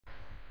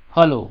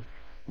Hello,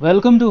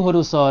 welcome to how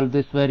to solve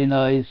this very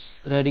nice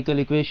radical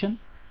equation.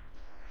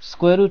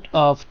 Square root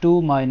of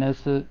 2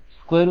 minus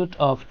square root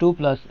of 2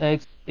 plus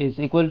x is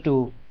equal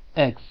to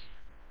x.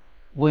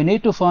 We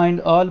need to find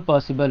all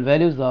possible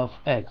values of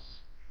x.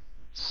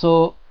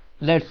 So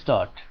let's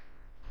start.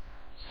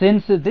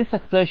 Since this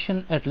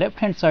expression at left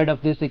hand side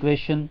of this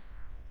equation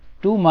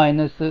 2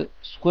 minus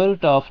square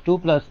root of 2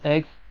 plus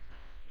x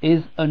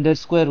is under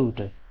square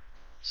root.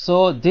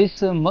 So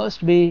this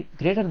must be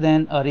greater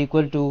than or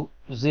equal to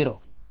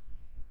 0.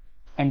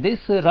 And this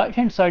right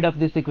hand side of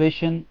this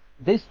equation,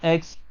 this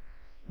x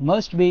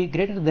must be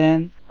greater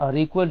than or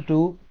equal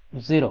to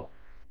 0.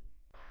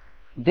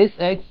 This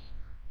x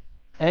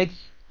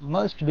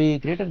must be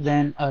greater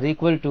than or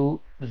equal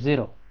to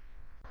 0.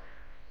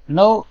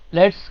 Now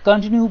let's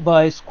continue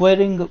by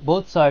squaring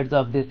both sides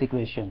of this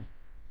equation.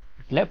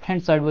 At left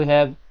hand side we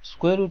have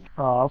square root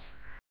of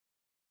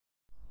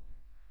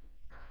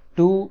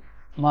 2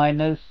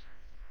 minus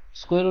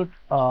square root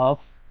of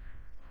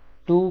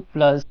 2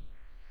 plus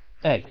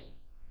x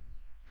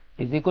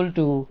is equal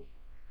to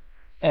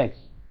x.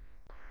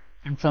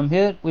 And from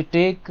here we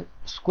take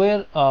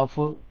square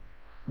of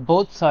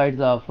both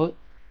sides of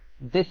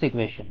this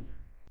equation.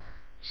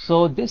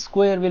 So this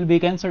square will be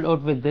cancelled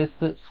out with this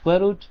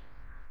square root,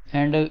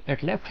 and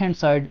at left hand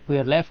side we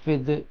are left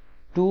with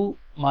 2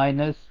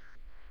 minus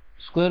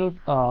square root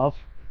of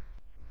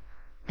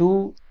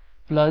 2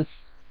 plus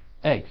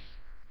x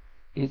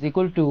is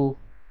equal to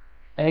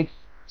x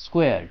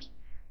squared.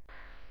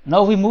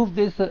 Now we move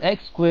this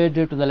x squared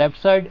to the left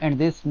side and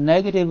this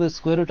negative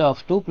square root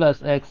of 2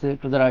 plus x to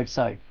the right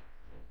side.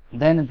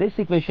 Then this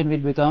equation will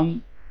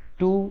become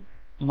 2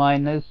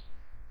 minus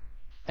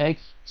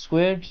x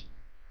squared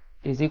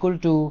is equal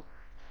to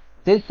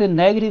this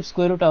negative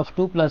square root of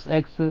 2 plus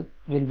x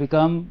will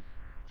become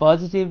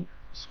positive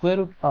square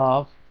root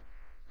of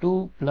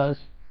 2 plus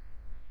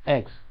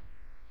x.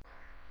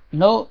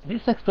 Now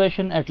this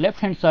expression at left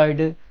hand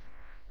side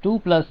 2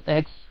 plus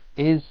x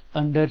is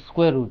under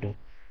square root.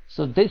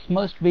 So this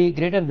must be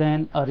greater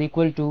than or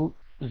equal to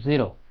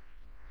 0.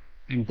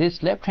 And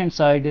this left hand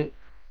side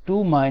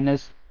 2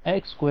 minus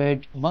x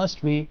squared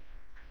must be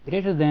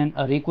greater than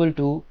or equal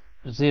to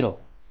 0.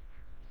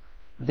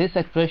 This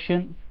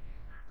expression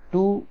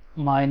 2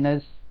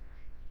 minus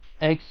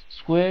x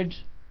squared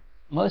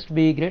must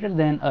be greater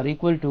than or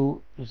equal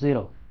to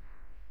 0.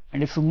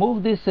 And if you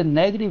move this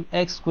negative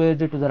x squared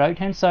to the right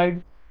hand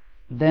side,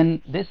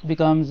 then this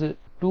becomes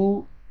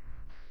 2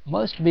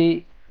 must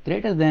be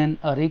greater than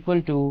or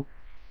equal to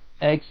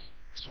x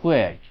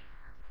squared.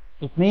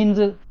 It means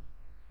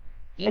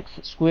x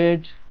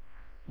squared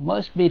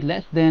must be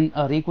less than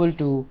or equal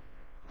to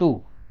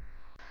 2.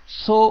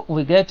 So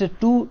we get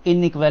two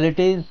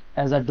inequalities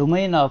as a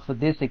domain of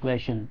this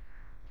equation.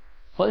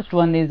 First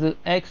one is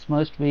x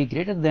must be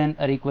greater than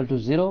or equal to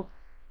 0,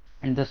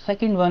 and the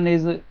second one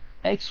is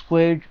x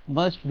squared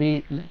must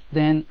be less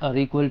than or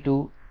equal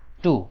to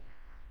 2.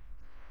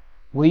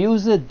 We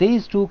use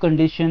these two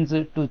conditions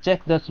to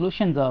check the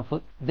solutions of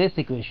this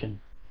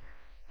equation.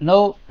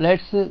 Now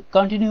let's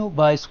continue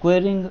by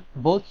squaring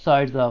both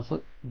sides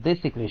of this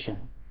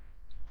equation.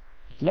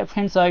 Left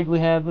hand side we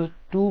have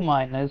 2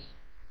 minus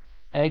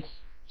x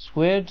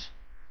squared,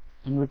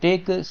 and we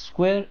take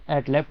square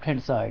at left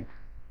hand side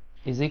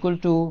is equal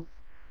to,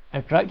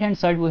 at right hand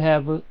side we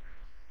have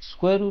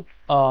square root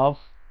of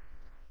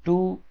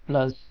 2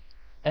 plus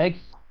x,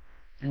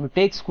 and we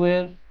take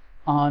square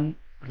on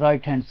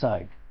right hand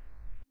side.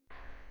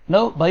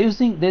 Now by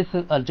using this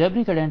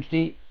algebraic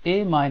identity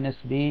a minus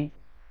b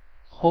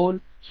whole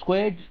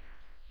squared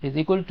is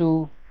equal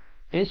to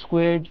a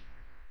squared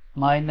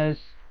minus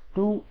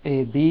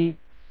 2ab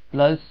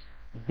plus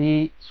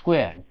b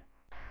squared.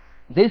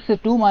 This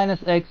 2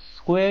 minus x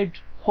squared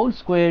whole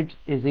squared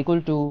is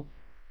equal to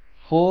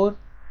 4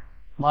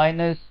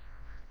 minus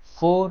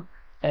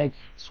 4x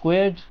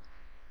squared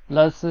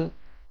plus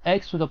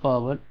x to the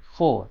power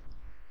 4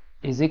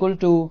 is equal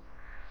to,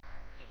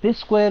 this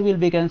square will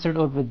be cancelled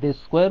out with this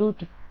square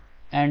root,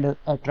 and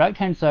at right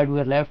hand side we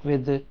are left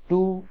with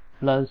 2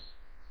 plus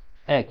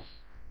x.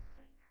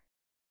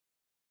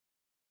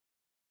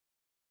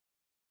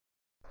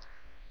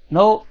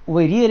 Now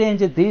we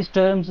rearrange these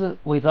terms.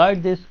 We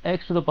write this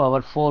x to the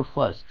power 4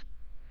 first,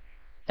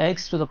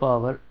 x to the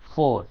power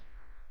 4.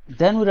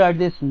 Then we write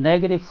this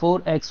negative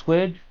 4x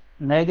squared,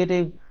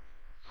 negative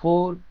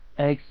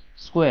 4x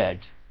squared,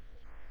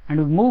 and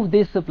we move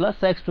this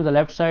plus x to the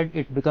left side,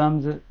 it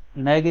becomes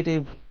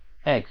negative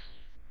x.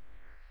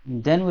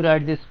 Then we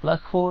write this plus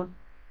 4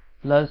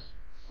 plus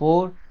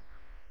 4.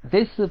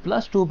 This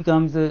plus 2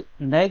 becomes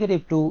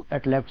negative 2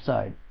 at left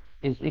side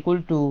is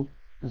equal to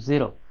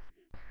 0.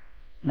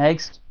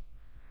 Next,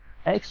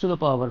 x to the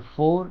power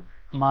 4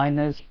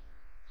 minus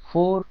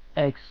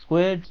 4x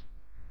squared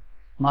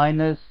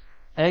minus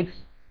x,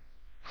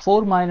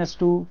 4 minus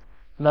 2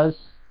 plus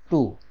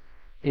 2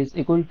 is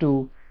equal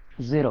to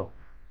 0.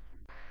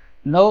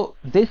 Now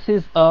this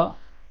is a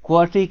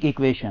quadratic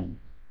equation.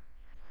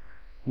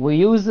 We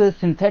use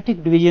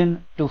synthetic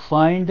division to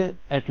find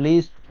at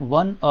least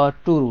one or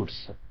two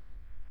roots.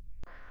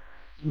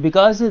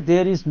 Because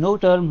there is no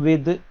term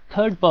with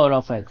third power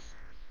of x,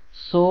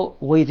 so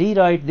we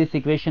rewrite this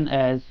equation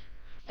as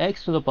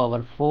x to the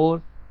power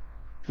 4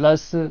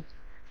 plus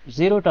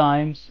 0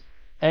 times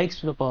x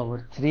to the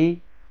power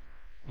 3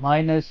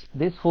 minus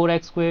this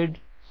 4x squared,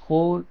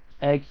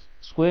 4x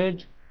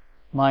squared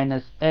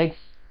minus x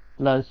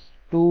plus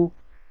 2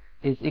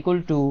 is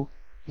equal to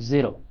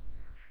 0.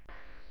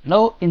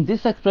 Now in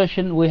this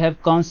expression we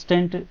have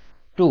constant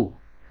 2,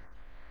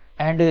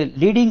 and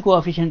leading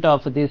coefficient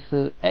of this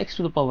x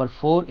to the power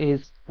 4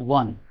 is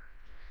 1.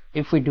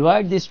 If we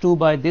divide this 2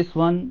 by this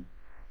one,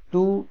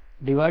 2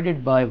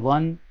 divided by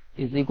 1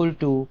 is equal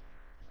to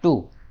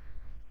 2.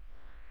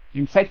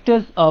 And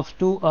factors of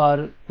 2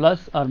 are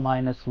plus or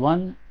minus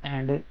 1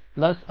 and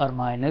plus or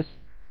minus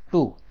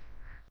 2.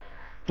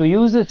 To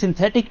use a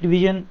synthetic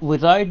division, we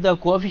write the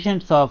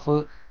coefficients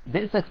of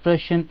this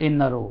expression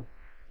in a row.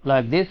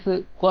 Like this,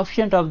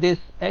 coefficient of this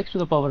x to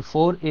the power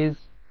 4 is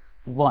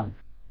 1,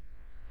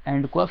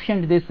 and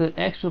coefficient this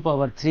x to the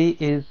power 3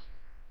 is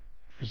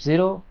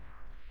 0,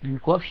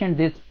 and coefficient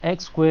this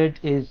x squared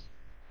is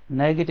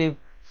negative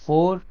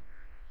 4,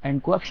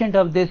 and coefficient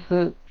of this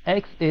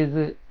x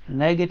is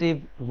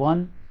negative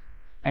 1,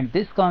 and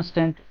this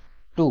constant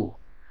 2.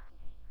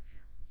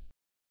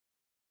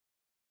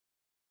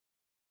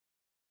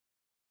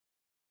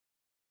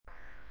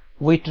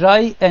 We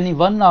try any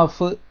one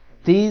of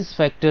these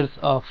factors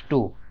of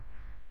 2.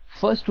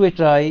 First we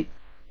try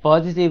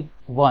positive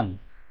 1.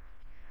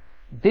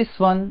 This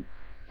one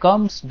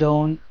comes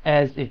down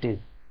as it is.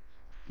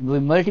 We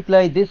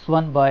multiply this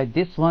one by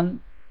this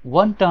one.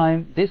 One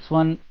time this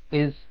one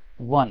is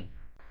 1,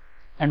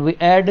 and we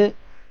add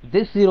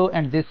this 0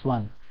 and this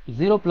one.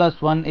 0 plus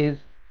 1 is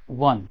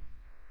 1.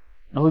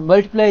 Now we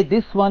multiply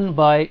this one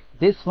by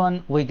this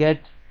one, we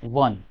get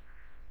 1.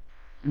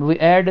 And we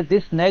add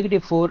this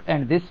negative 4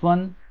 and this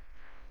one.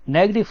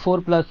 Negative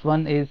 4 plus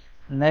 1 is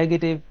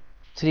negative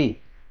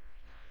 3.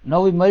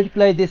 Now we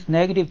multiply this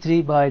negative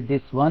 3 by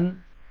this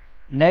one.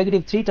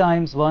 Negative 3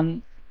 times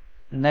 1,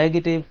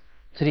 negative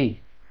 3.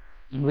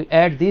 And we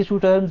add these two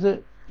terms.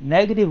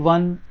 Negative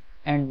 1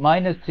 and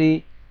minus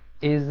 3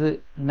 is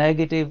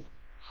negative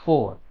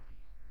 4.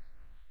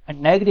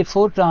 And negative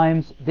 4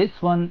 times this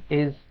one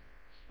is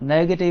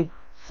negative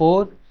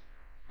 4.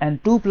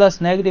 And 2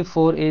 plus negative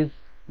 4 is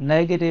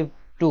negative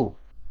 2,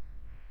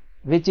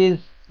 which is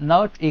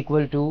not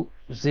equal to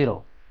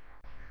 0.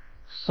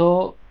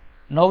 So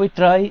now we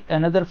try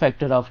another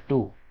factor of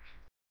 2.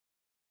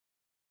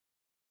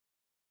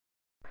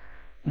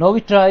 Now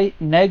we try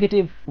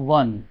negative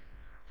 1.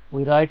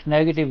 We write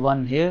negative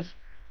 1 here,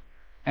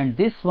 and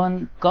this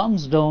one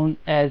comes down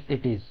as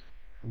it is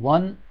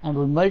 1, and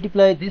we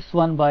multiply this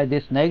one by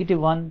this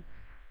negative 1.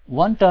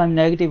 1 time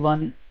negative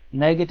 1,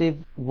 negative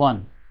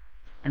 1,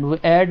 and we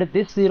add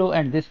this 0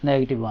 and this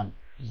negative 1.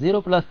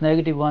 0 plus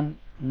negative 1,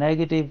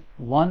 negative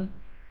 1,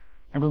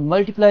 and we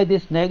multiply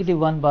this negative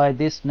 1 by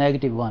this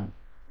negative 1.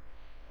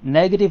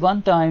 Negative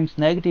 1 times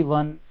negative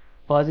 1,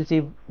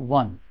 positive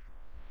 1.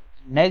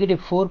 Negative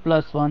 4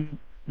 plus 1,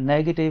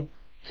 negative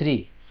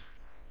 3.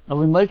 Now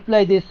we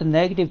multiply this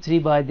negative 3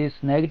 by this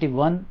negative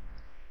 1.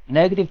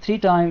 Negative 3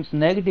 times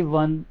negative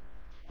 1,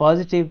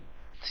 positive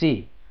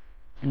 3.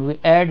 And we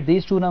add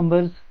these two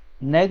numbers,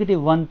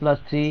 negative 1 plus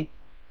 3,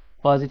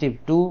 positive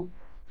 2.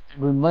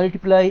 And we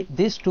multiply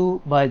this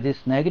 2 by this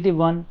negative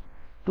 1.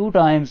 2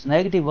 times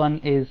negative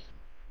 1 is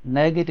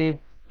negative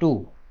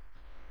 2.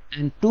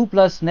 And 2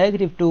 plus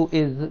negative 2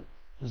 is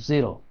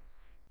 0.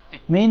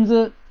 It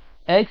means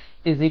x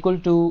is equal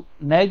to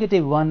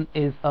negative 1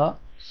 is a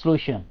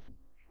solution.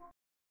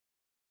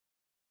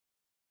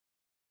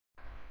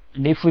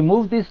 And if we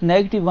move this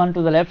negative 1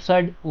 to the left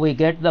side, we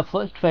get the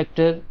first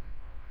factor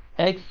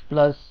x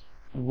plus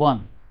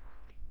 1.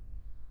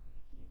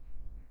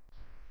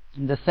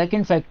 And the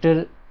second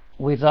factor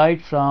we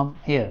write from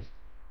here.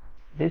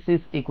 This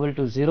is equal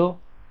to 0.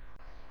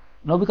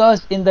 Now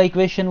because in the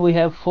equation we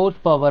have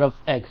fourth power of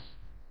x,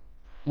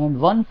 and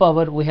one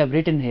power we have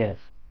written here,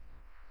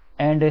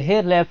 and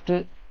here left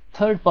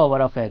third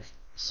power of x.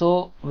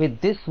 So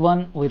with this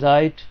one we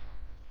write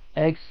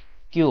x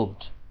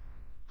cubed.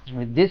 And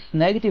with this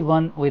negative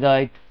 1 we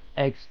write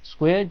x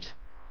squared,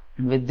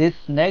 and with this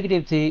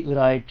negative 3 we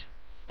write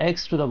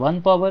x to the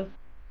 1 power,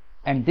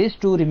 and this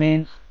 2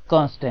 remains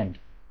constant.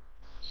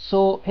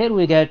 So here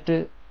we get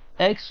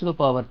x to the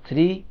power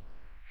 3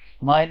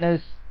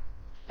 minus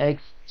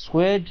x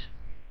squared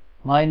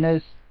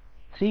minus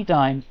 3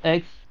 times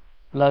x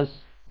plus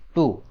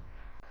 2.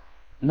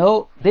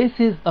 Now this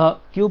is a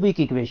cubic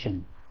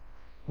equation.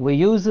 We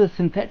use a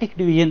synthetic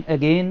division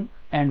again,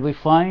 and we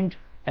find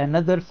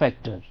another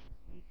factor.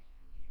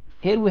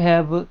 Here we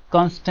have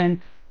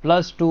constant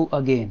plus 2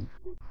 again,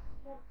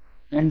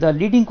 and the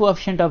leading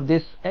coefficient of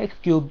this x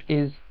cubed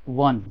is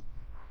 1,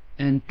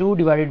 and 2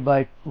 divided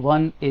by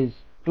 1 is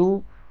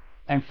 2,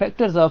 and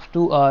factors of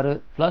 2 are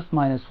plus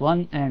minus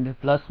 1 and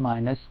plus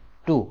minus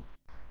 2,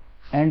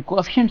 and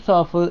coefficients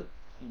of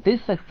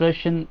this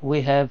expression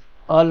we have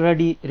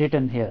already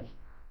written here.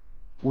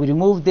 We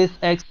remove this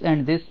x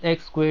and this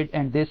x squared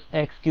and this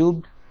x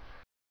cubed,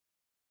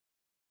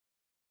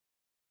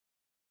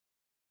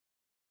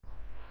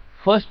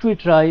 First we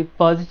try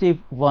positive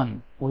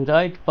 1. We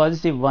write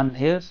positive 1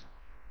 here,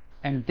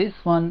 and this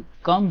one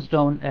comes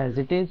down as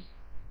it is.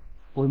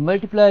 We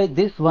multiply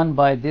this one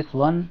by this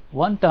one.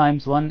 1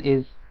 times 1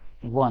 is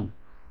 1.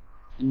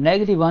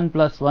 Negative 1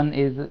 plus 1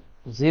 is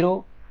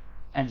 0,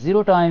 and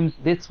 0 times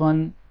this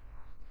one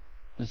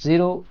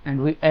 0,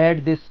 and we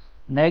add this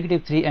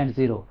negative 3 and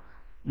 0.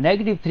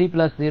 Negative 3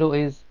 plus 0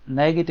 is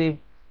negative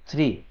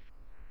 3,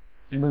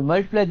 and we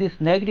multiply this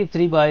negative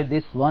 3 by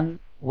this 1,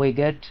 we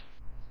get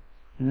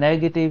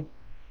negative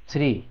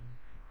 3,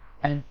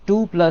 and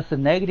 2 plus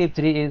negative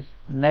 3 is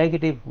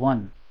negative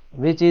 1,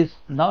 which is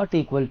not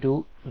equal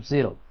to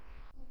 0.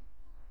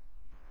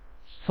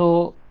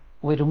 So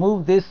we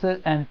remove this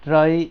and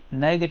try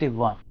negative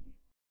 1.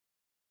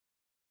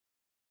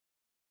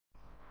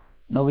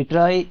 Now we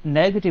try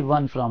negative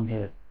 1 from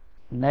here.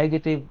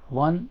 Negative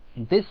 1,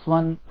 this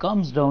one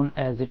comes down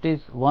as it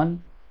is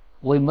 1.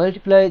 We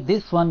multiply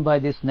this one by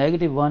this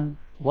negative 1.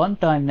 1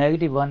 times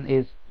negative 1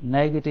 is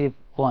negative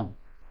 1.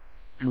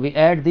 And we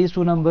add these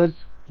two numbers.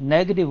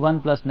 Negative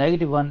 1 plus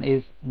negative 1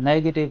 is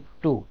negative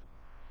 2.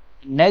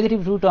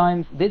 Negative 2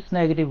 times this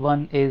negative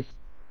 1 is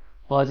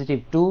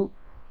positive 2,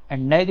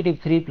 and negative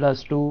 3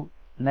 plus 2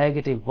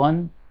 negative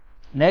 1.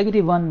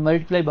 Negative 1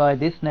 multiplied by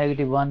this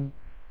negative 1,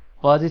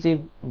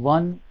 positive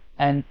 1,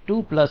 and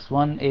 2 plus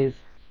 1 is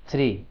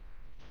 3,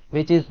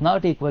 which is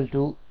not equal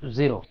to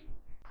 0.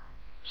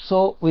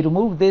 So we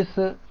remove this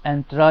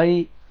and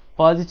try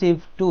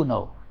positive 2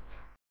 now.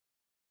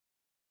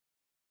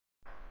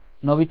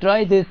 Now we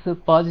try this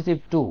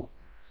positive 2.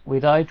 We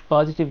write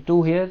positive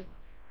 2 here,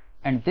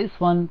 and this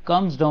one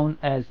comes down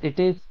as it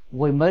is.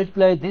 We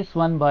multiply this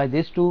one by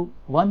this 2.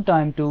 1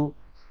 times 2,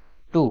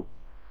 2,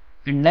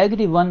 and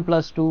negative 1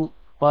 plus 2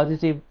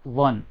 positive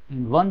 1,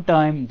 and 1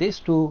 times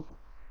this 2,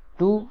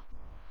 2,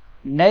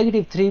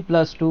 negative 3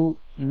 plus 2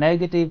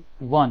 negative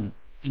 1,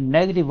 and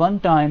negative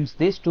 1 times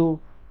this 2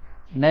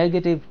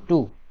 negative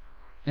 2,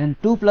 and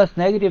 2 plus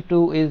negative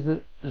 2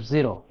 is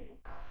 0.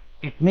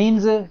 It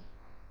means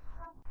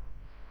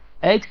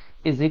x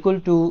is equal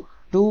to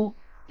 2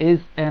 is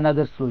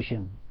another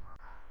solution.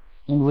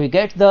 And we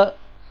get the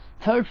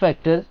third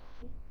factor.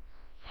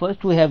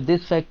 First we have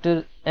this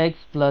factor x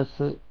plus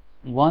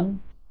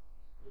 1,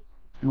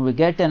 and we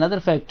get another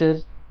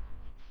factor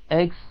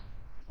x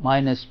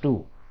minus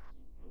 2.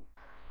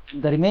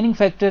 The remaining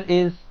factor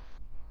is,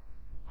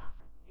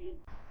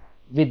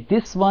 with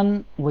this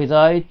one we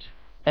write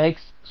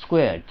x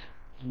squared,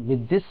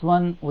 with this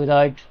one we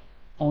write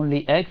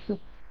only x,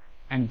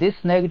 and this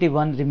negative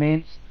 1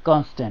 remains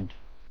constant.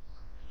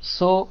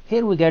 So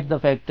here we get the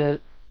factor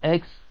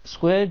x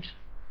squared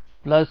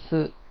plus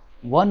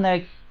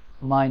 1x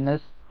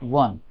minus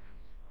 1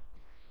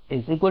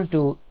 is equal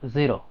to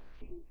 0.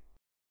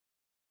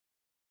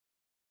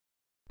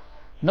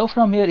 Now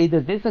from here, either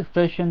this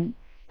expression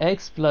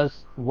x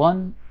plus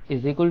 1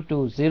 is equal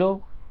to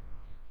 0,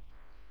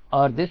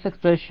 or this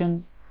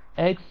expression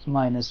x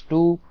minus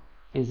 2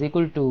 is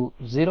equal to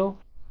 0,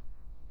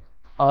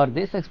 or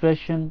this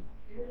expression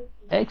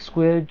x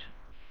squared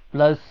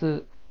plus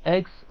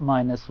x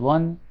minus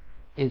 1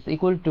 is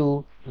equal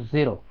to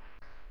 0.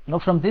 Now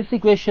from this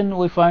equation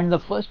we find the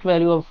first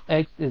value of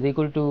x is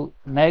equal to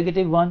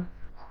negative 1,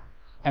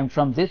 and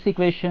from this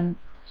equation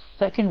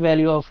second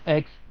value of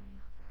x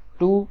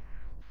 2,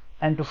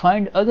 and to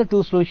find other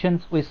two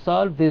solutions we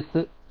solve this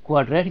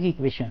quadratic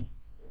equation.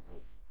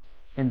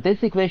 In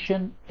this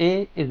equation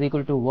a is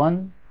equal to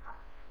 1,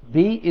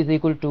 b is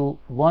equal to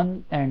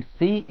 1, and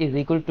c is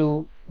equal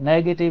to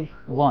negative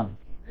 1.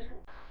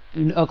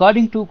 And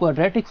according to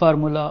quadratic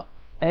formula,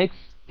 x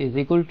is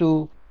equal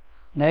to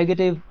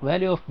negative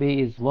value of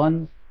b is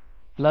 1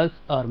 plus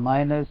or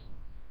minus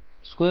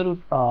square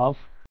root of,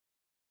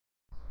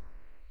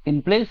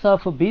 in place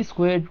of b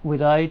squared we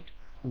write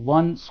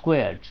 1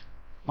 squared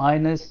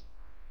minus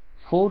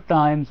 4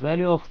 times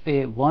value of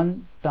a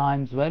 1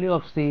 times value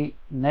of c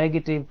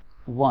negative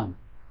 1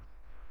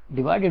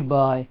 divided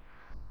by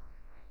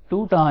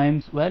 2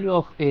 times value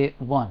of a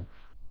 1.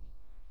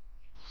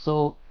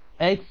 So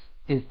x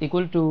is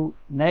equal to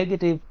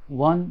negative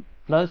 1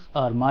 plus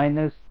or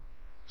minus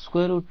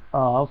square root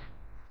of,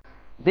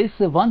 this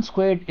 1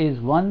 squared is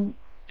 1,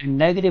 and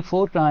negative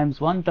 4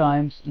 times 1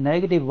 times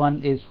negative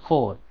 1 is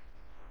 4.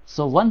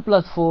 So 1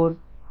 plus 4,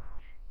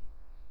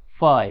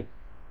 5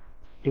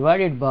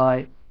 divided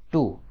by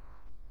 2.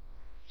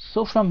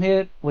 So from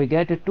here we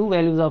get two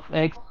values of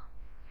x.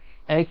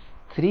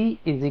 x3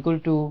 is equal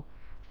to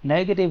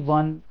negative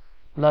 1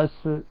 plus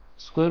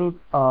square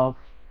root of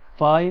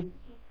 5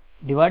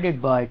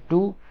 divided by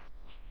 2,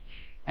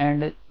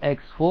 and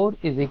x4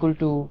 is equal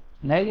to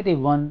negative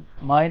 1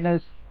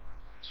 minus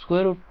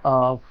square root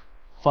of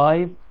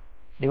 5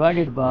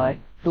 divided by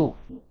 2.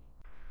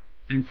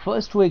 And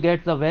first we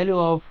get the value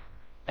of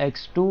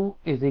x2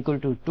 is equal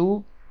to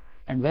 2,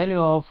 and value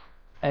of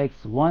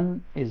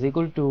x1 is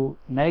equal to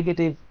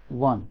negative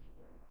 1.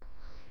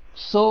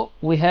 So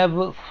we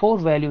have 4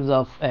 values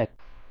of x.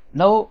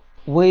 Now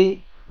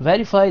we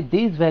verify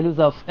these values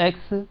of x,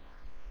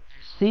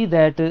 see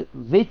that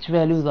which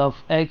values of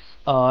x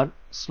are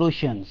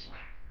solutions.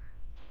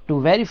 To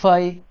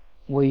verify,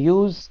 we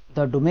use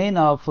the domain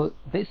of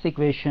this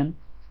equation,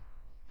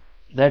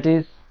 that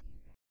is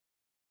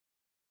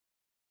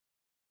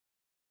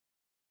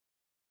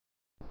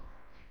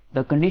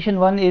the condition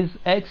 1 is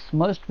x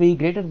must be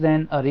greater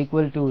than or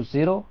equal to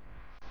 0.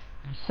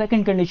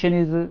 Second condition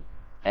is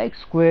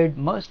x squared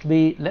must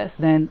be less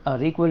than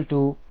or equal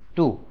to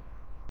 2.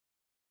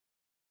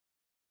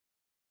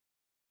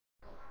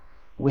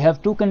 We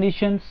have two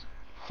conditions.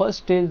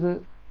 First is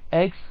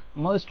x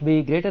must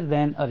be greater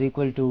than or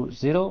equal to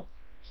 0,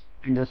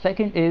 and the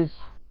second is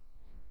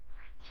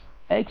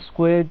x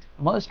squared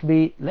must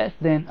be less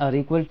than or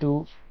equal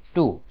to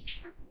 2.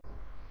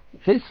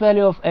 This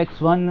value of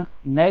x1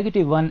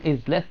 -1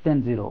 is less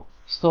than 0,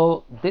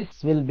 so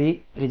this will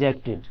be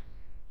rejected,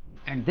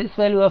 and this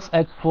value of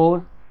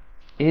x4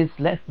 is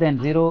less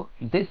than 0,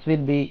 this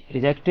will be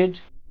rejected,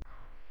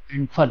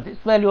 and for this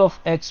value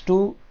of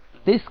x2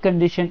 this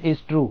condition is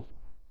true.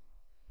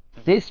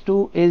 This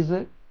 2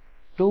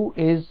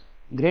 is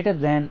greater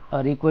than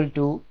or equal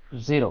to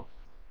 0,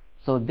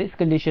 so this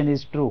condition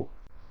is true.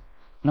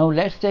 Now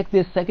let's check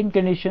this second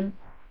condition.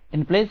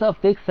 In place of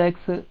this x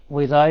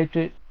we write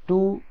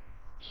 2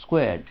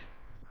 squared.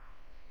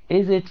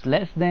 Is it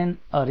less than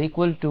or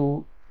equal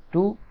to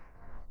 2?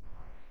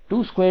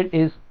 2 squared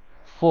is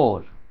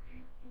 4,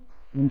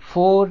 and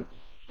 4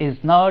 is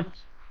not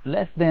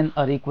less than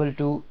or equal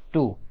to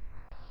 2.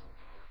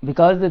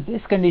 Because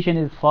this condition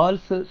is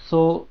false,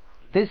 so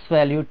this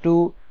value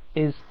 2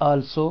 is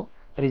also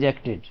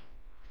rejected.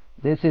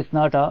 This is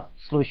not a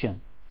solution.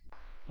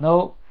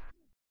 Now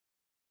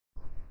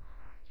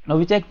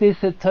we check this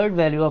third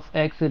value of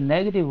x,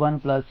 -1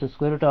 plus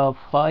square root of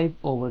 5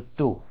 over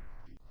 2.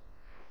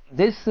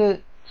 This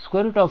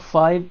square root of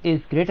 5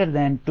 is greater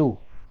than 2.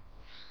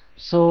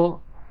 So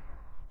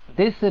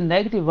this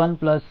 -1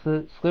 plus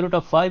square root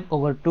of 5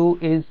 over 2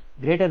 is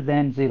greater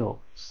than 0.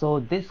 So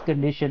this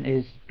condition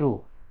is true.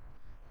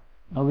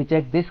 Now we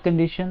check this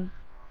condition.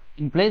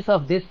 In place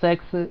of this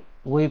x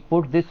we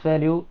put this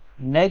value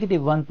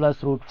 -1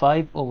 plus root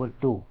 5 over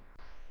 2.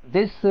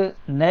 This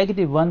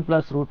 -1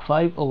 plus root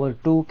 5 over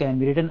 2 can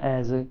be written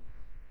as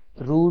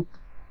root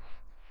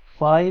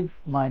 5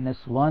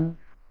 minus 1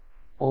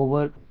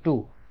 over 2,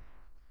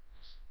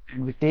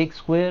 and we take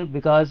square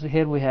because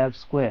here we have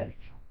square.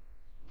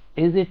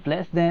 Is it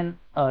less than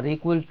or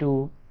equal to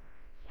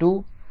 2?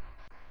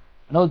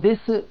 Now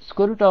this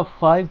square root of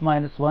 5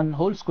 minus 1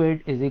 whole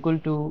squared is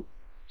equal to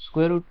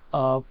square root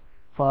of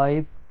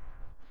 5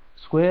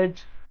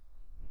 squared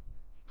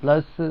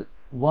plus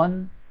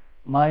 1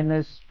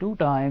 minus 2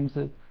 times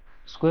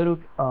square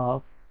root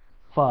of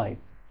 5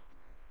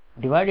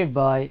 divided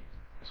by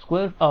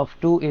square root of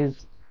 2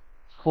 is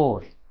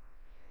 4.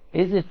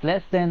 Is it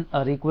less than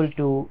or equal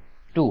to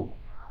 2?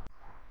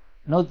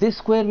 Now this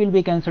square will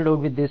be cancelled out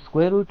with this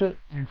square root,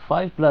 and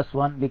 5 plus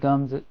 1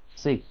 becomes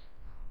 6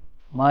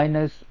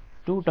 minus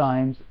 2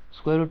 times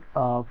square root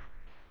of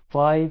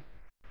 5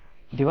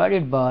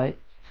 divided by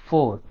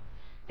 4.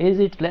 Is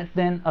it less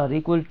than or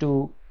equal to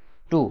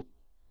 2?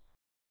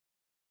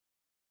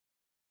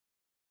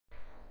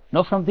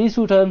 Now from these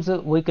two terms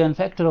we can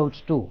factor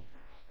out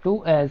 2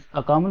 as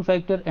a common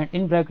factor, and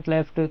in bracket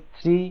left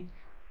 3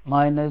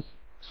 minus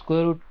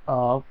square root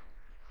of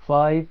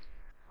 5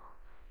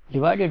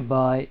 divided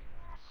by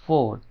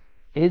 4.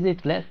 Is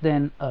it less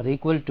than or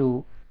equal to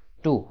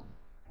 2?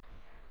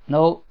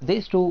 Now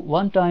these two,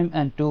 1 time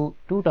and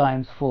 2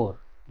 times 4,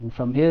 and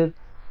from here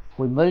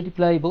we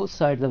multiply both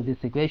sides of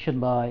this equation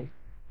by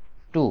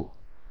 2.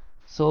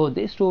 So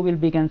this 2 will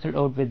be cancelled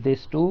out with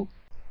this 2,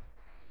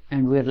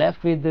 and we are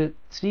left with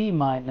 3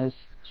 minus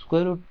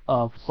square root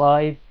of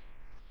 5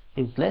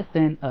 is less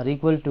than or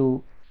equal to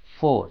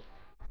 4,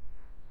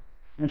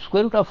 and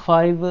square root of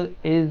 5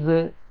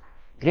 is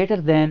greater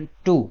than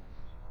 2.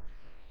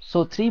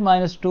 So 3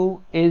 minus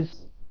 2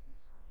 is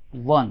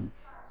 1,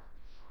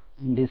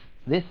 and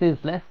this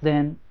is less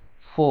than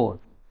 4.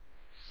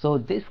 So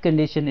this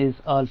condition is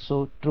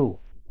also true.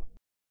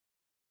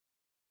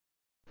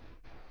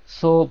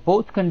 So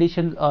both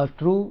conditions are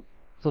true.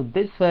 So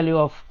this value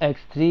of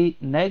x3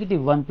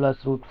 -1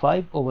 plus root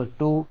 5 over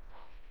 2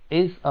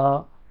 is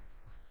a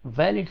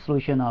valid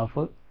solution of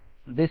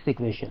this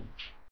equation.